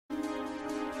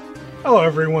Hello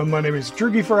everyone, my name is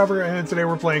Droogie Forever, and today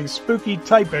we're playing Spooky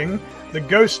Typing, the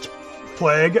Ghost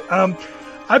Plague.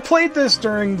 I played this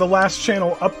during the last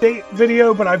channel update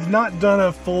video, but I've not done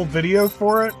a full video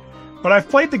for it. But I've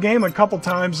played the game a couple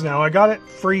times now. I got it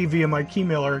free via my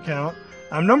Keymailer account.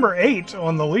 I'm number 8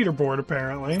 on the leaderboard,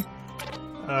 apparently.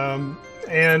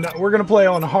 And we're going to play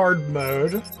on hard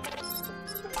mode.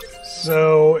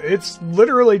 So it's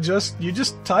literally just, you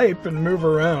just type and move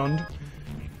around.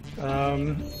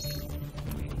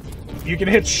 You can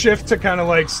hit shift to kind of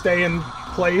like stay in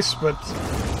place, but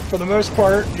for the most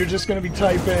part, you're just going to be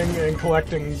typing and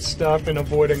collecting stuff and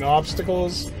avoiding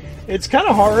obstacles. It's kind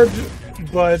of hard,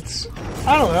 but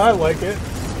I don't know, I like it.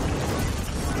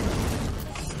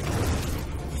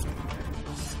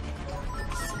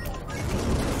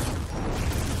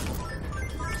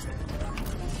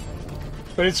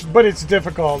 But it's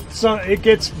difficult. So it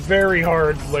gets very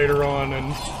hard later on,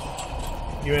 and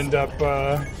you end up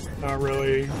not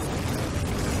really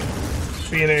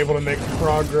being able to make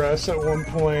progress at one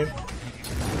point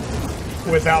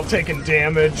without taking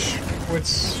damage,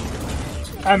 which,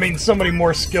 I mean, somebody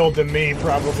more skilled than me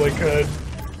probably could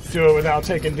do it without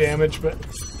taking damage, but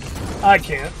I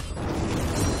can't.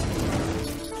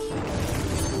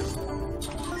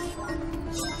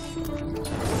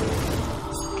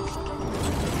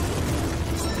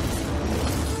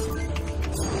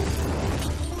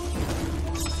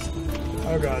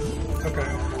 Oh god,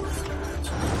 okay.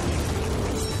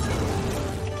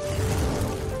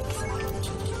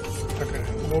 Okay,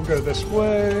 we'll go this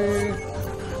way.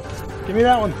 Give me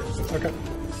that one. Okay.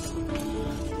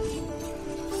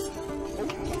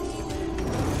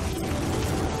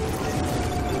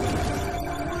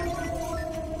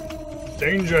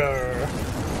 Danger!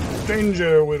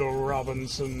 Danger, Widow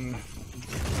Robinson.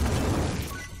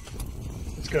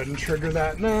 Let's go ahead and trigger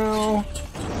that now.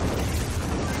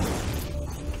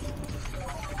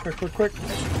 Quick, quick, quick.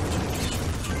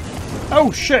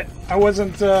 Oh, shit! I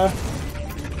wasn't, I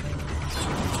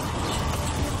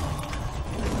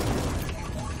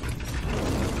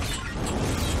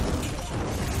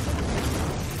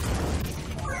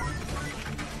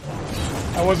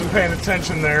wasn't paying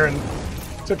attention there and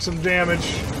took some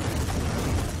damage.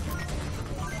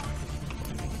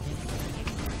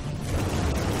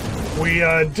 We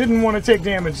didn't want to take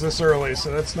damage this early,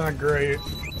 so that's not great.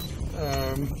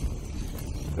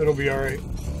 It'll be alright.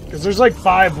 Because there's like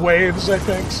 5 waves, I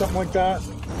think, something like that.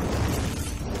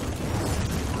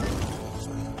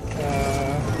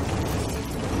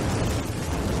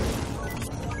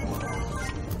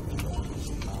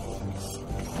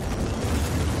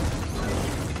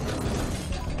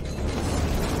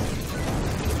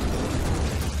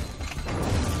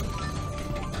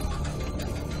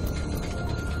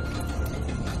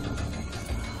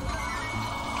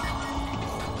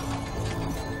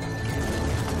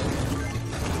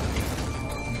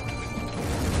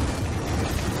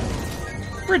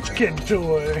 Rich kid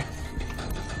toy.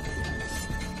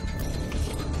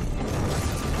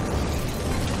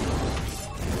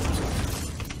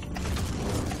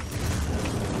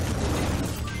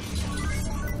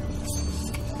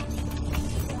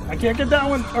 I can't get that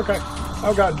one. Okay.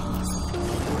 Oh god.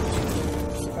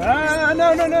 Ah,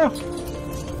 no, no, no.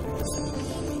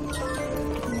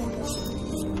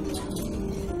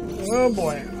 Oh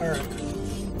boy. All right.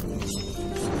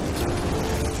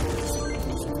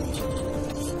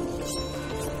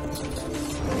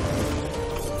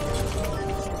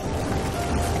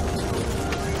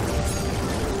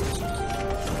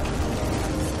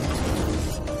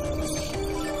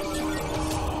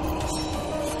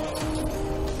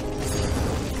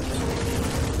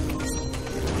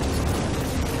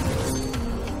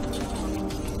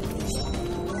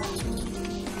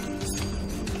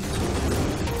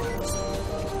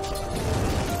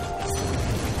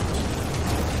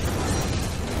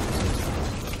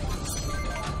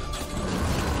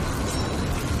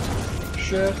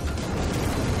 Shit.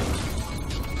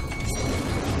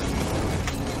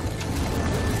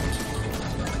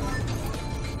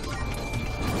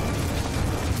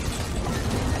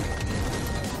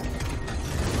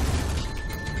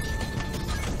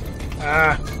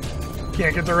 Ah,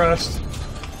 can't get the rest.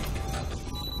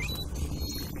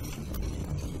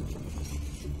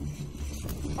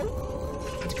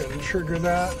 Let's go ahead and trigger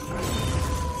that.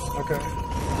 Okay.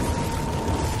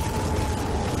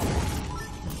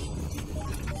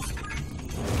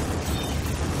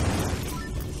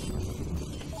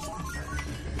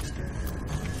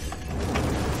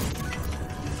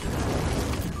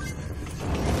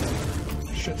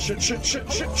 Shit.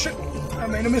 I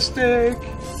made a mistake.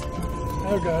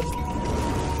 Oh god.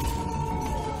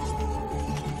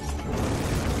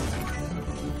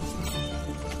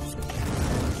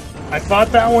 I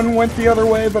thought that one went the other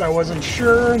way, but I wasn't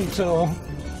sure until...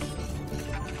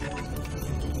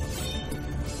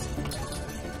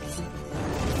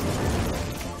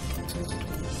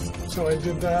 So I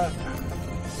did that.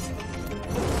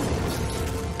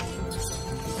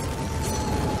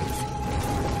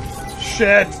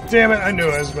 Shit! Damn it! I knew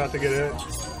I was about to get it.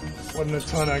 Wasn't a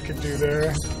ton I could do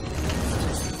there.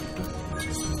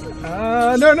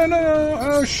 No, no, no, no!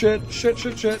 Oh, shit, shit,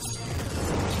 shit, shit.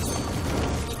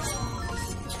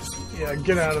 Yeah,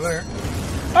 get out of there.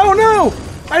 Oh, no!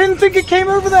 I didn't think it came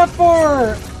over that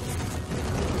far!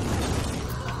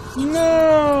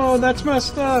 No! That's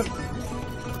messed up.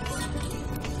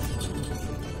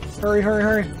 Hurry, hurry,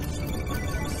 hurry.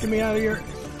 Get me out of here.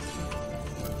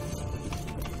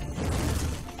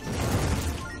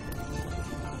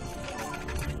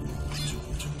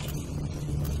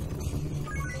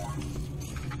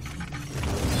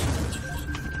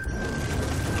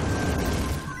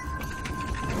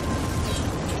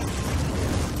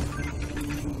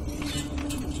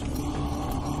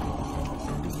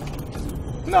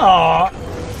 Aw,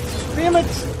 damn it!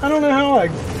 I don't know how I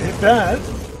hit that.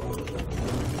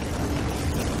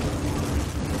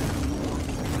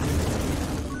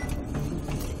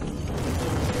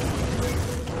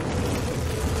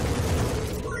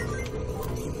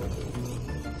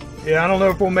 Yeah, I don't know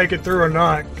if we'll make it through or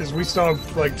not, because we still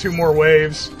have like 2 more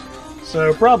waves,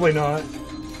 so probably not.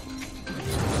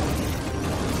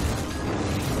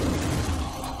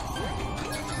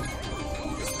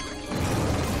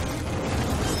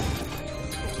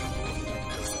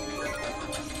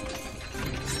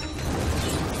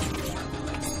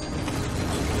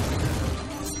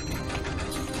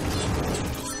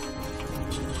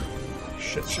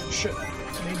 Shit, shit, shit.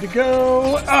 I need to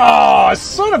go. Oh,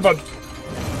 son of a...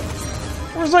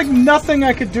 There was like nothing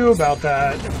I could do about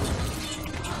that.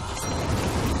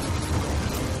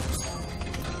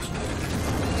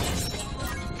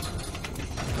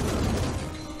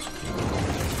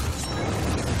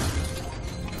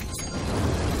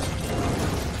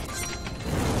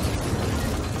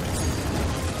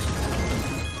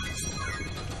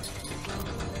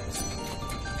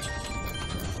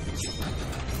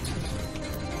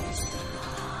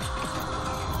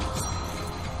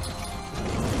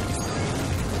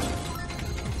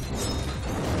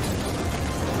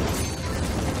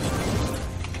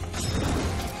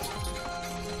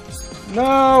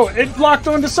 No, it locked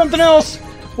onto something else.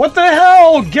 What the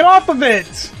hell? Get off of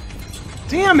it.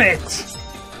 Damn it.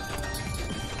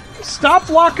 Stop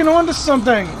locking onto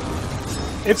something.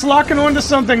 It's locking onto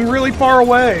something really far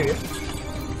away.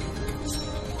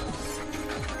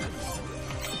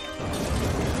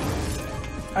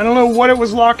 I don't know what it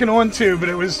was locking onto, but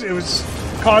it was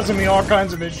causing me all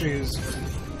kinds of issues.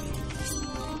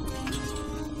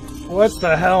 What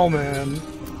the hell, man?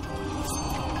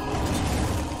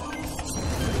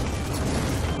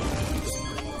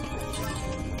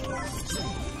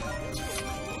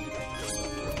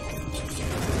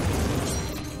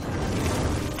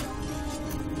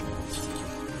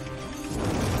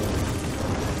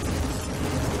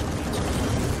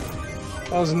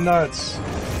 That was nuts.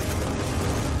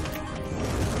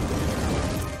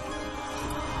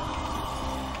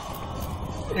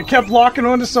 It kept locking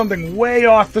onto something way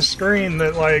off the screen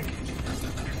that, like,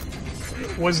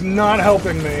 was not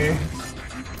helping me.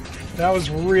 That was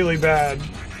really bad.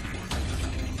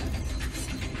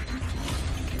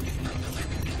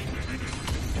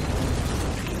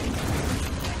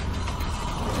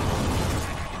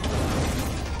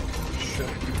 Shit.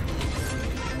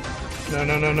 No,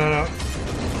 no, no, no, no.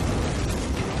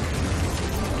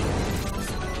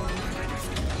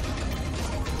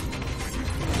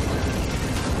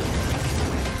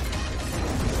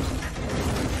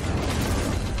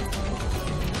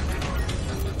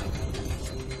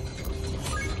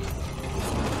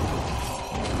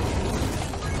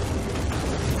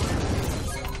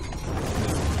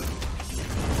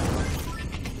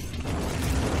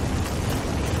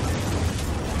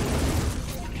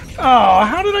 Oh,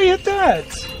 how did I hit that?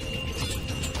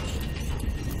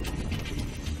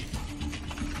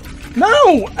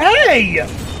 No! Hey!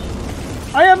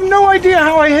 I have no idea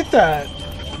how I hit that.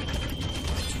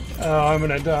 Oh, I'm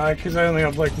gonna die because I only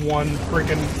have like 1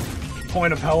 freaking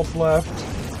point of health left.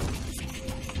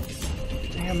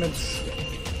 Damn it.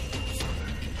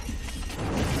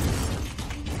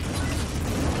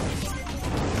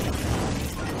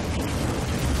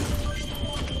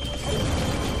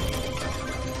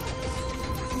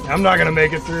 I'm not gonna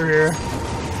make it through here.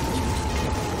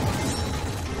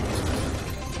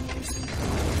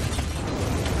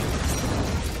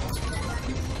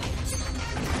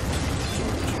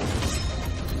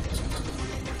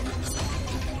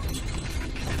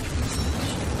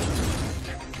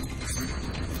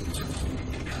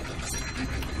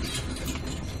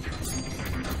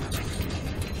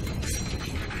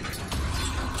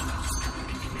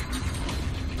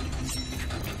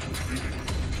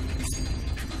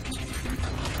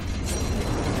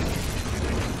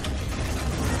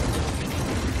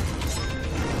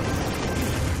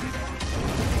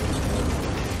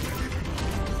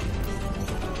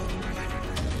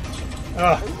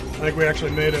 I think we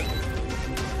actually made it.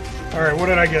 Alright, what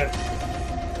did I get?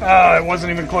 It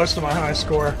wasn't even close to my high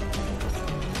score.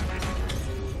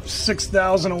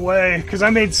 6,000 away, because I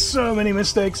made so many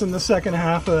mistakes in the second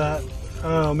half of that.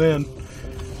 Oh, man.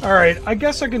 Alright, I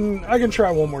guess I can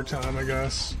try one more time, I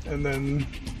guess. And then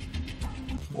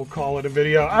we'll call it a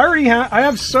video. I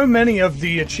have so many of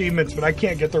the achievements, but I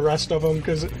can't get the rest of them,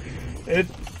 because it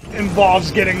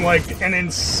involves getting, like, an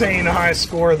insane high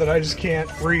score that I just can't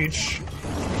reach.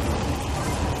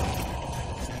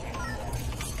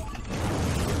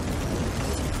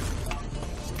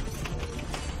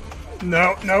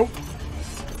 No, no.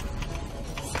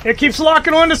 It keeps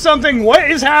locking onto something. What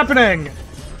is happening?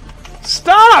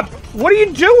 Stop! What are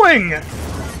you doing?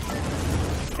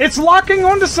 It's locking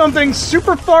onto something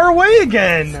super far away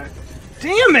again.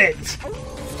 Damn it!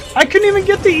 I couldn't even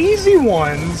get the easy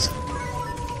ones.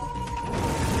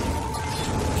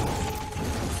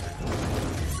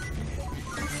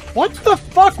 What the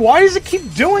fuck? Why does it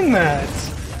keep doing that?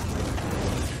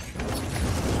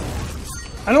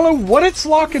 I don't know what it's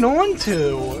locking on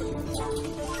to.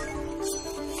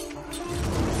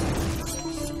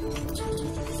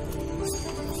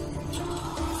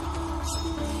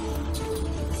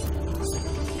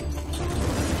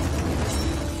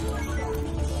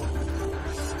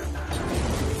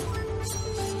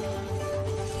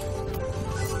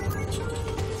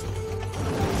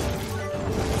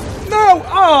 No!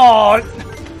 Oh!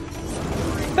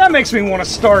 That makes me want to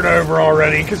start over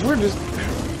already, because we're just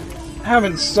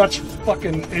having such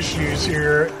fucking issues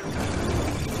here.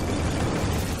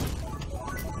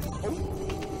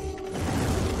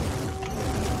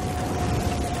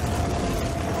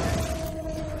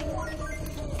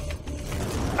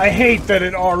 I hate that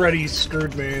it already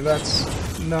screwed me. That's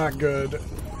not good.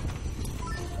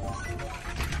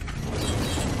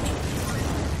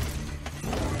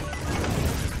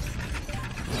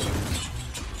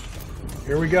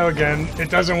 Here we go again. It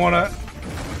doesn't want to...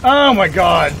 Oh my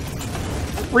god.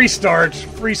 Restart.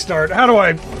 Restart. How do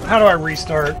I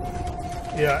restart?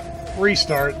 Yeah,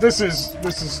 restart. This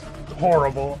is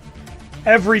horrible.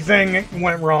 Everything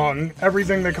went wrong.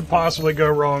 Everything that could possibly go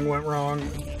wrong went wrong.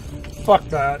 Fuck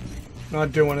that.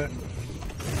 Not doing it.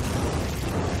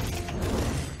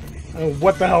 I don't know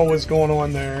what the hell was going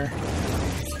on there.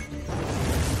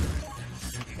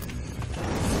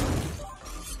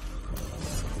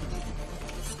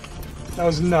 That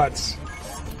was nuts.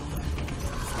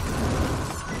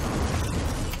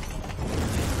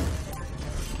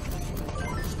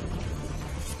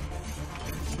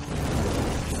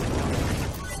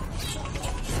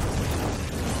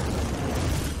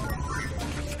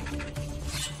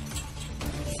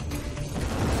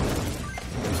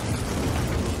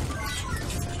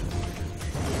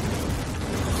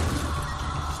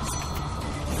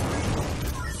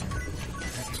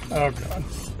 Oh god.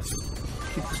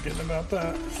 Keep forgetting about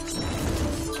that.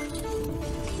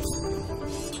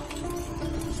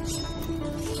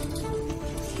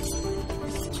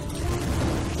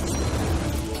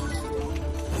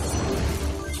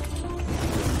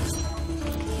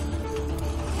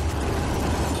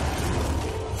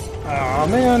 Aw,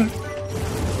 man.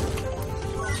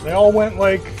 They all went,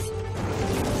 like,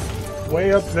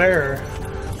 way up there.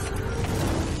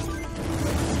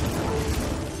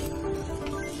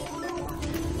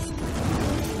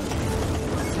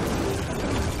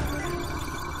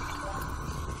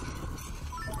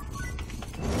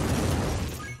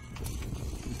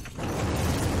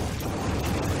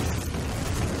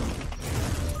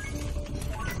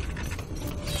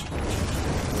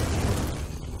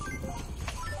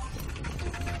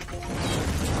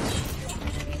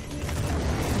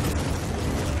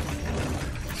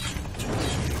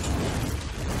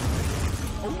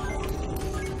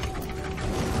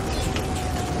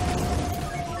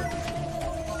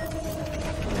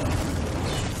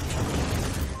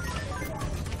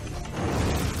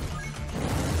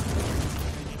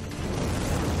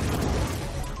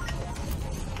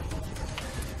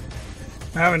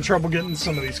 I'm having trouble getting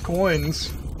some of these coins.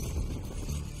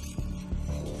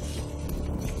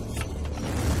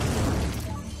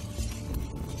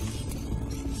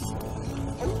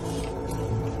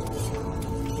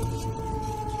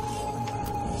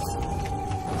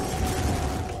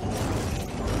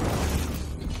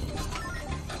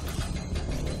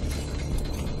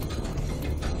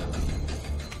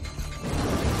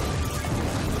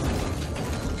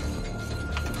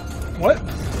 What?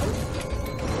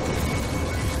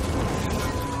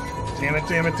 Damn it,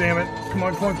 damn it, damn it. Come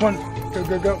on, come on, come on. Go,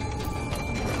 go, go.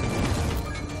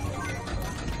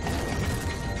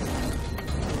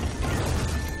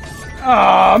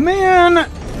 Aw, man!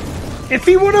 If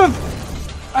he would have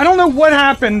I don't know what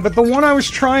happened, but the one I was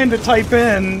trying to type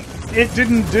in, it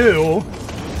didn't do.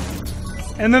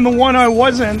 And then the one I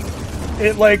wasn't,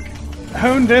 it like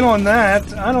honed in on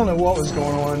that. I don't know what was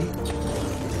going on.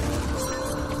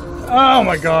 Oh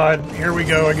my god, here we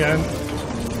go again.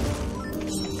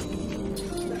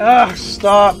 Ah,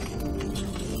 stop.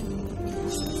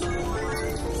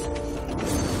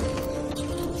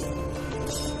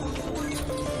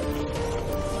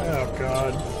 Oh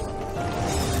god.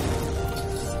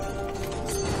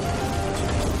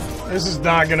 This is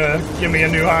not gonna give me a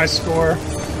new high score.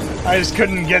 I just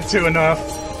couldn't get to enough.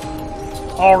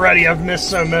 Already I've missed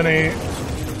so many.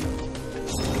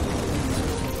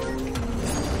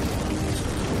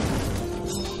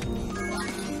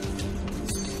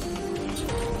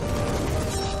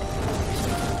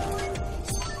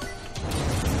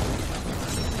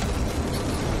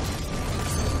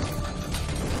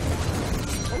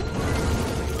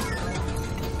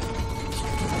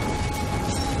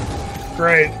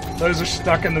 Great. Those are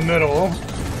stuck in the middle.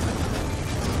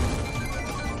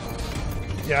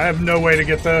 Yeah, I have no way to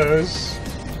get those.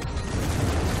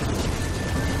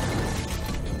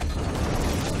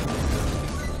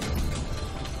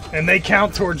 And they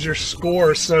count towards your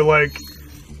score, so, like,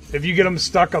 if you get them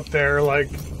stuck up there, like,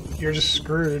 you're just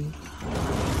screwed.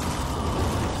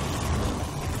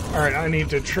 Alright, I need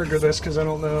to trigger this because I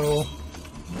don't know...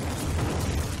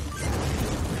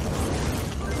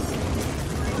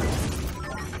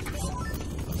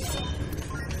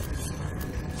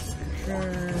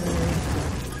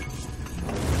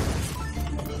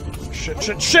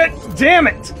 Shit! Damn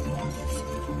it!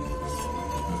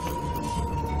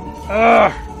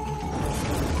 Ugh!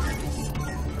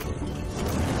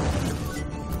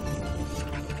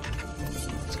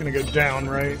 It's gonna go down,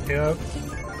 right? Yep.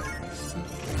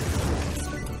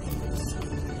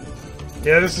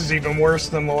 Yeah, this is even worse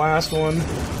than the last one.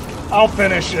 I'll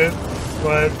finish it,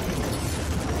 but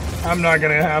I'm not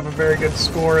gonna have a very good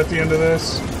score at the end of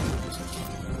this.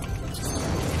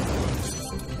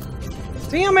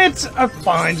 Damn it!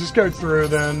 Fine, just go through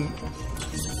then.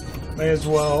 May as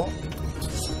well.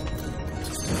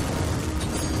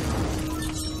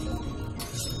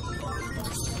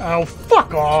 Oh,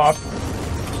 fuck off!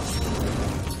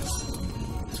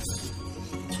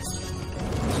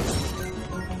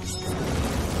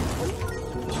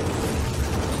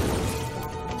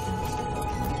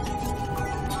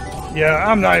 Yeah,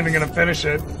 I'm not even gonna finish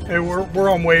it. We're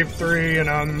on wave 3 and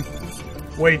I'm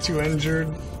way too injured.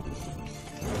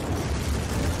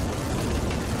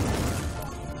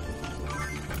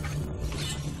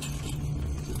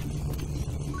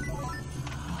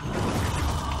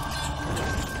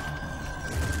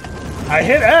 I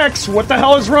hit X! What the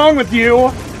hell is wrong with you?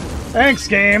 Thanks,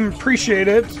 game. Appreciate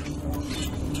it.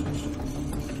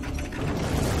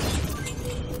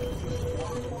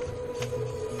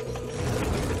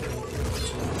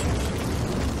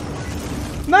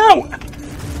 No!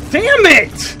 Damn it!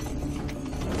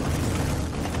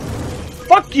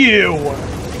 Fuck you!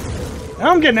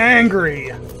 Now I'm getting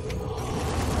angry.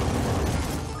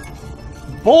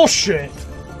 Bullshit.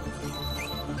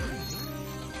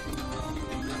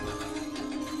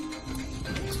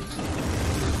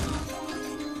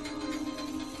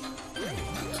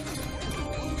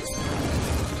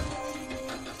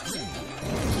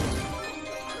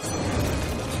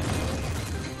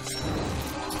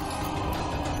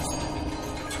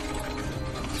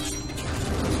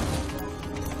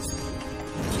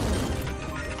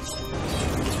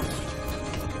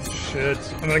 Shit,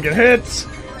 I'm gonna get hit.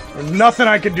 There's nothing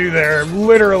I could do there.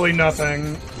 Literally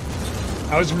nothing.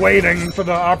 I was waiting for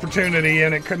the opportunity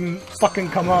and it couldn't fucking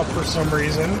come up for some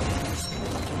reason.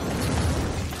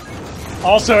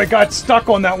 Also, it got stuck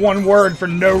on that one word for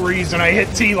no reason. I hit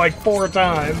T like 4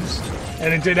 times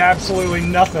and it did absolutely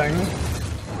nothing.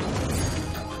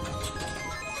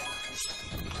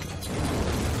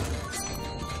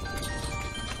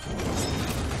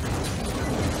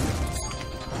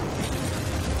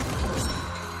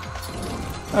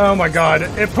 Oh my god,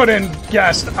 it put in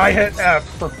guest. I hit F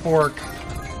for fork.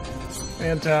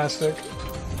 Fantastic.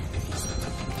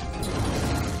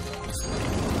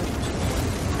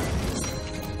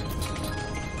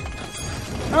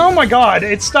 Oh my god,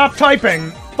 it stopped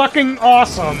typing. Fucking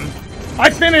awesome. I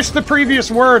finished the previous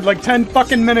word like 10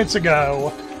 fucking minutes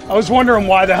ago. I was wondering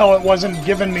why the hell it wasn't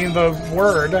giving me the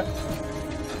word.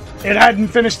 It hadn't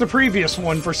finished the previous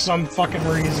one for some fucking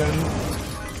reason.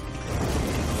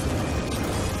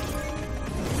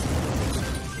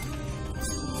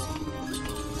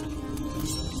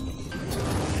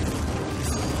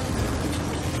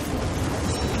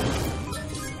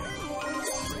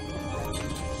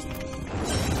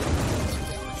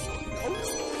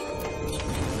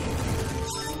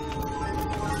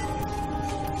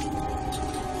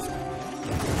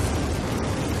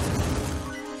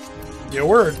 Yeah,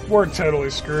 we're totally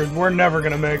screwed. We're never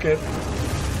gonna make it.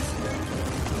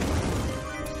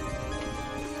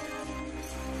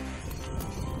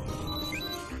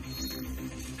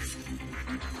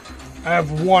 I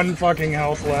have 1 fucking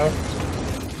health left.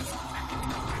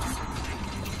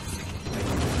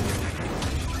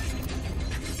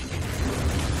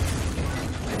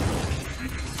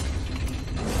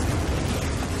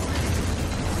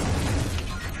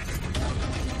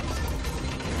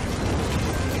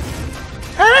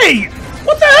 Hey!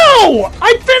 What the hell?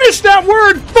 I finished that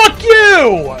word! Fuck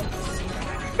you!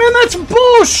 Man, that's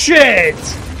bullshit!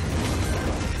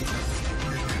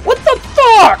 What the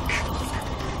fuck?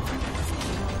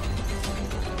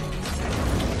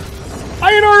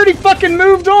 I had already fucking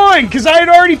moved on, because I had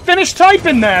already finished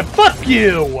typing that. Fuck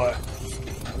you!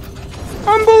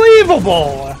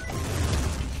 Unbelievable!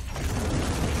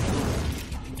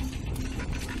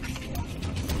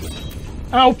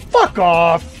 Oh, fuck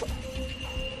off!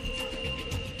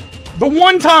 The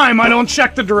one time I don't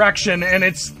check the direction, and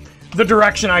it's the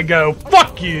direction I go.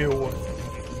 Fuck you!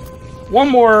 One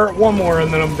more,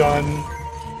 and then I'm done.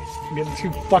 I'm getting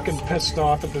too fucking pissed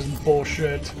off at this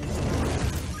bullshit.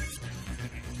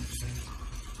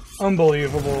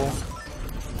 Unbelievable.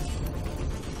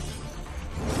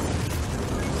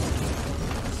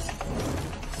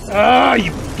 Ah,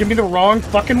 you give me the wrong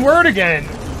fucking word again.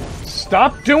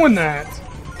 Stop doing that.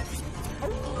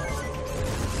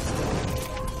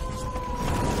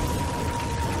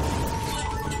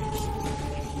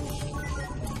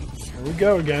 Here we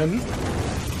go again.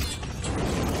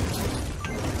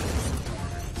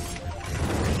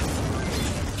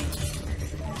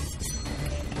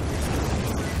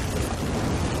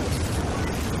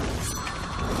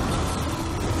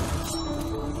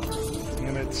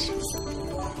 Damn it.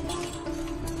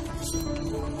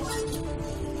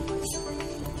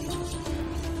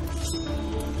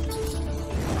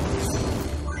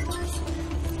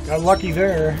 Got lucky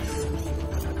there.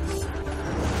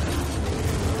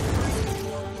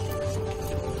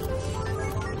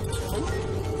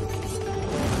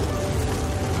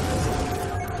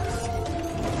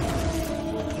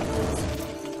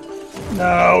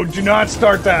 No, do not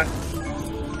start that.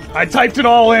 I typed it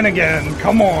all in again.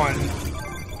 Come on.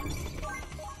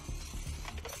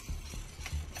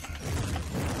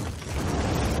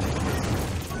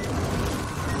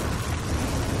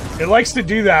 It likes to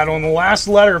do that on the last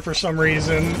letter for some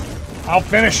reason. I'll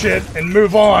finish it and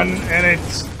move on, and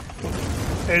it's...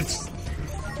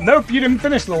 Nope, you didn't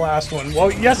finish the last one.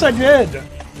 Well, yes, I did.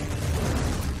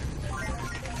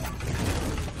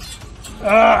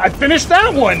 I finished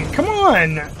that one! Come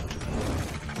on!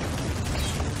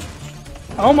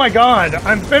 Oh my god,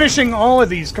 I'm finishing all of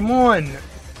these, come on!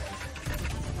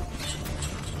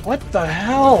 What the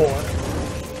hell?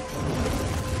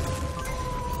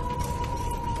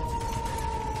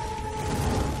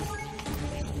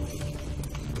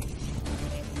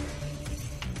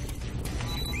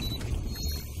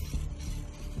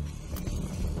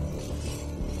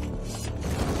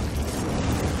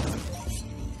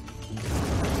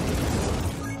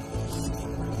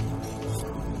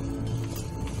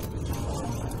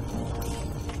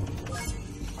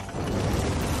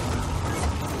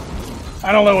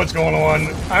 I don't know what's going on.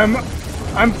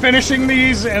 I'm finishing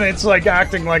these and it's like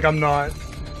acting like I'm not.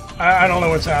 I don't know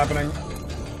what's happening.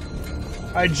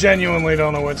 I genuinely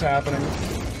don't know what's happening.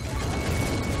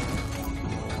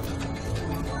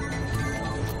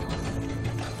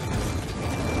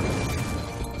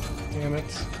 Damn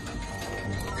it.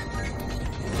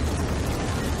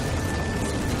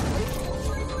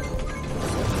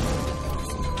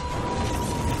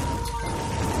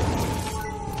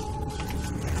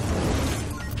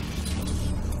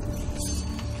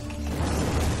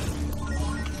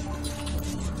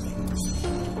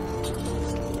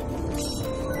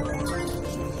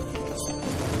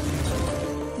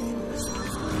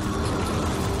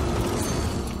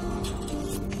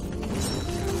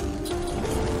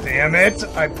 Damn it,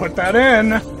 I put that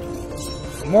in.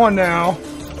 Come on now.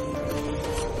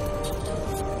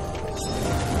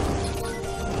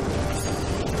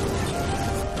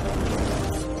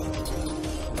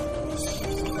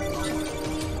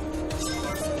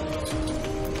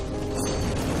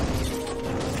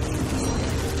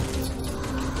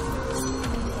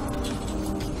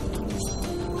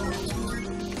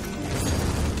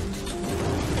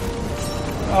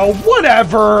 Oh,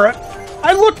 whatever.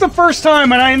 I looked the first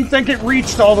time and I didn't think it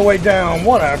reached all the way down.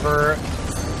 Whatever.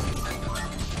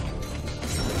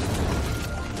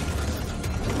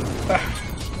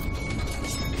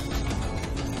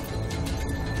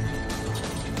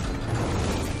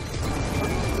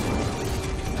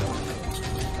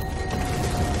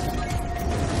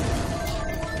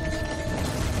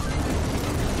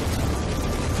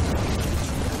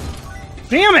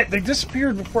 Damn it! They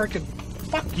disappeared before I could...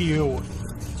 Fuck you!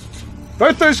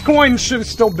 Both those coins should have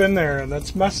still been there.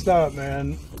 That's messed up,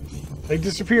 man. They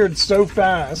disappeared so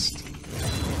fast.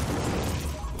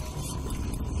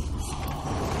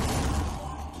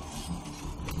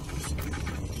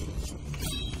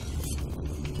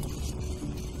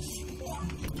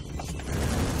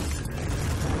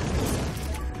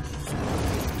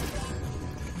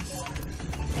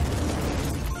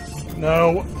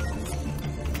 No.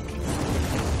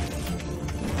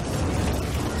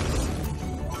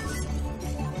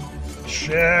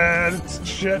 Shit.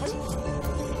 Shit.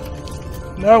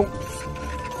 No.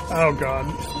 Oh, God.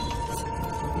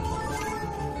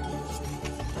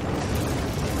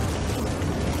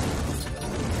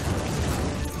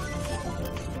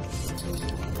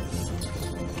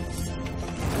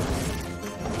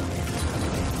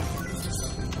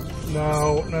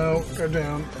 No, no, go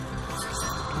down.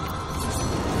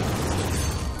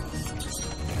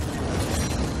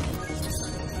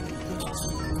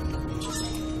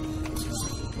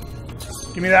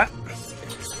 Give me that.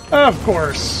 Of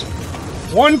course.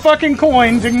 One fucking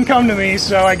coin didn't come to me,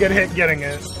 so I get hit getting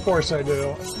it. Of course I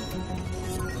do.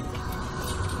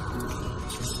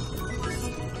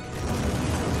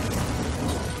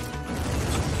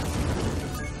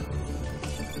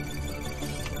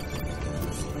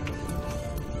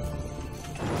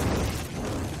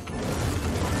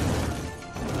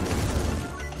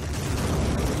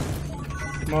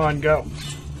 Come on, go.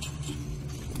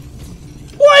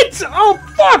 What? Oh,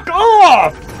 fuck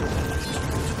off!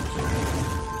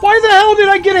 Why the hell did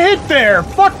I get hit there?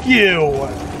 Fuck you!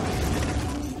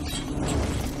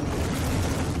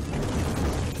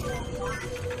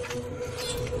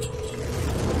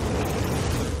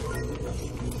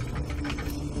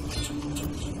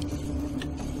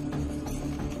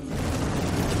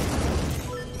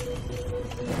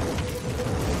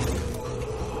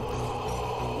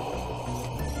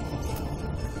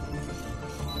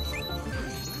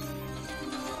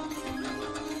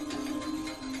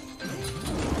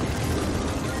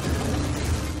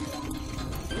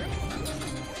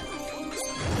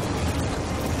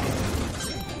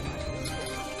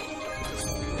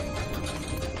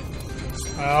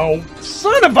 Oh,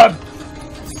 son of a... I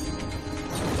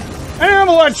didn't have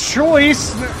a lot of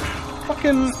choice.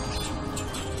 Fucking...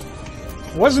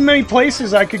 Wasn't many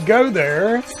places I could go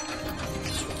there.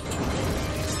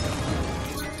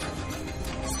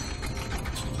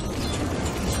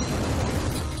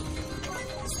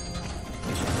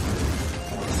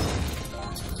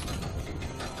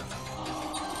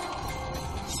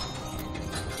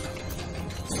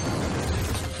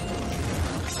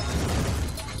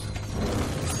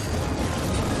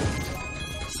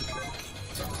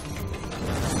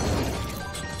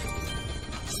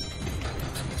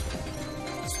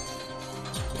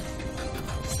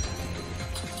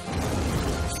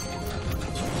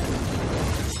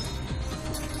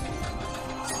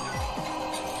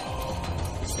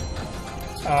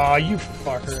 Aw, you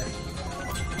fucker.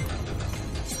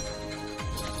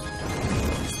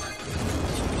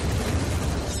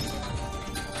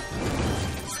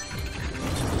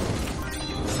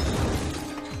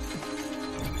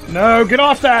 No, get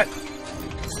off that!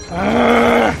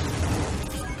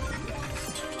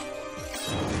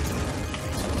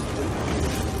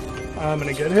 I'm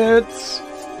gonna get hits.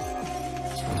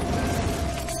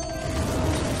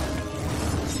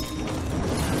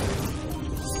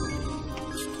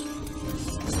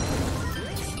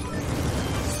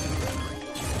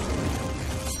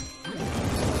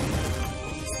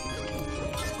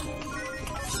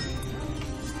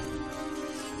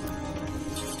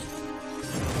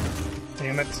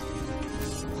 Damn it.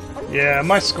 Yeah,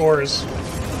 my score is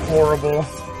horrible.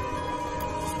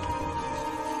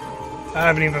 I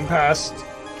haven't even passed.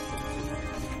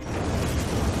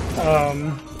 I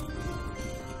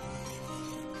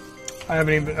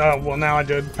haven't even... Oh, well, now I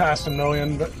did pass 1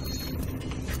 million, but...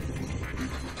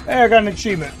 Hey, I got an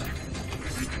achievement.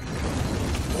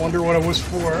 Wonder what it was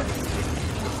for.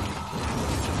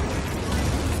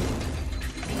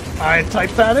 I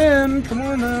typed that in. Come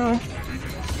on now.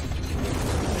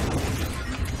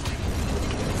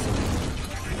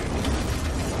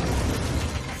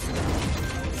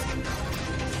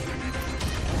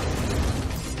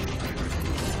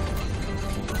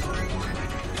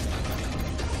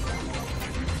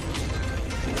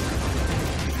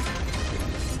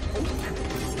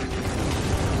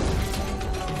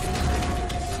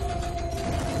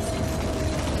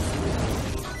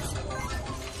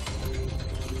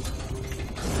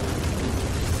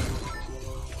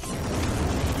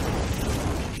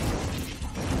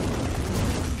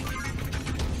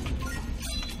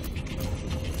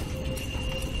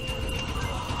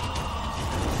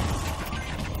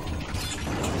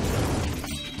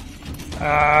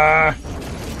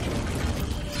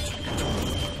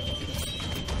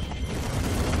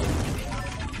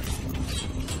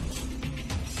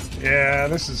 Yeah,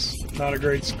 this is not a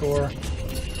great score.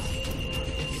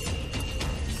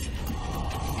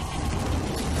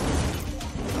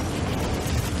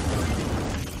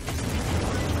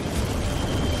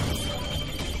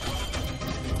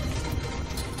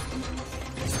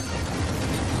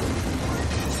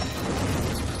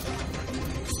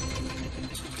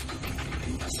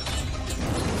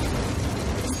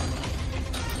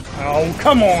 Oh,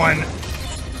 come on!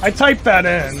 I typed that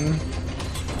in.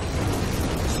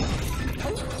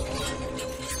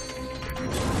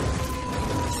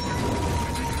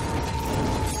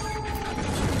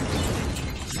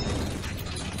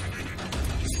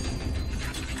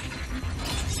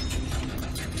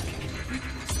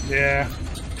 Yeah,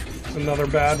 it's another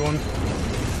bad one.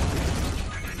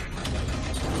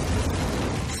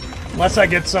 Unless I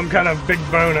get some kind of big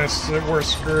bonus, we're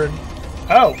screwed.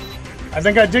 Oh! I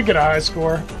think I did get a high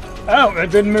score. Oh,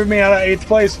 it didn't move me out of 8th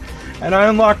place. And I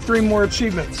unlocked 3 more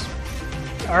achievements.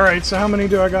 Alright, so how many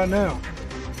do I got now?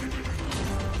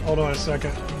 Hold on a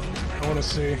second. I want to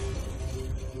see.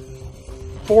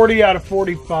 40 out of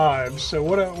 45. So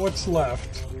what's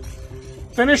left?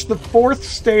 Finish the 4th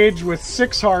stage with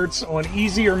 6 hearts on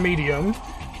easy or medium.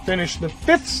 Finish the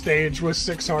 5th stage with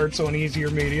 6 hearts on easy or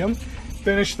medium.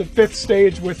 Finish the 5th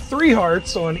stage with 3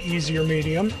 hearts on easy or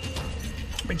medium.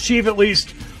 Achieve at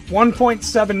least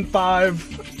 1.75,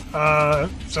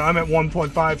 so I'm at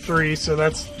 1.53, so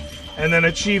that's, and then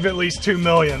achieve at least 2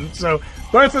 million. So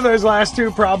both of those last two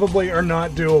probably are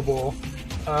not doable.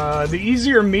 The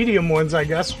easier medium ones, I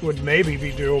guess, would maybe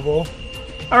be doable.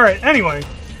 Alright, anyway,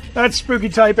 that's Spooky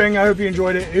Typing. I hope you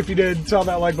enjoyed it. If you did, tell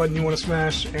that like button you want to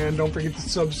smash, and don't forget to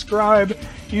subscribe.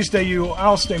 You stay you,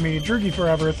 I'll stay me, Droogie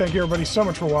forever. Thank you everybody so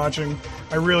much for watching.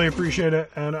 I really appreciate it,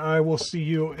 and I will see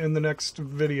you in the next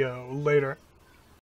video. Later.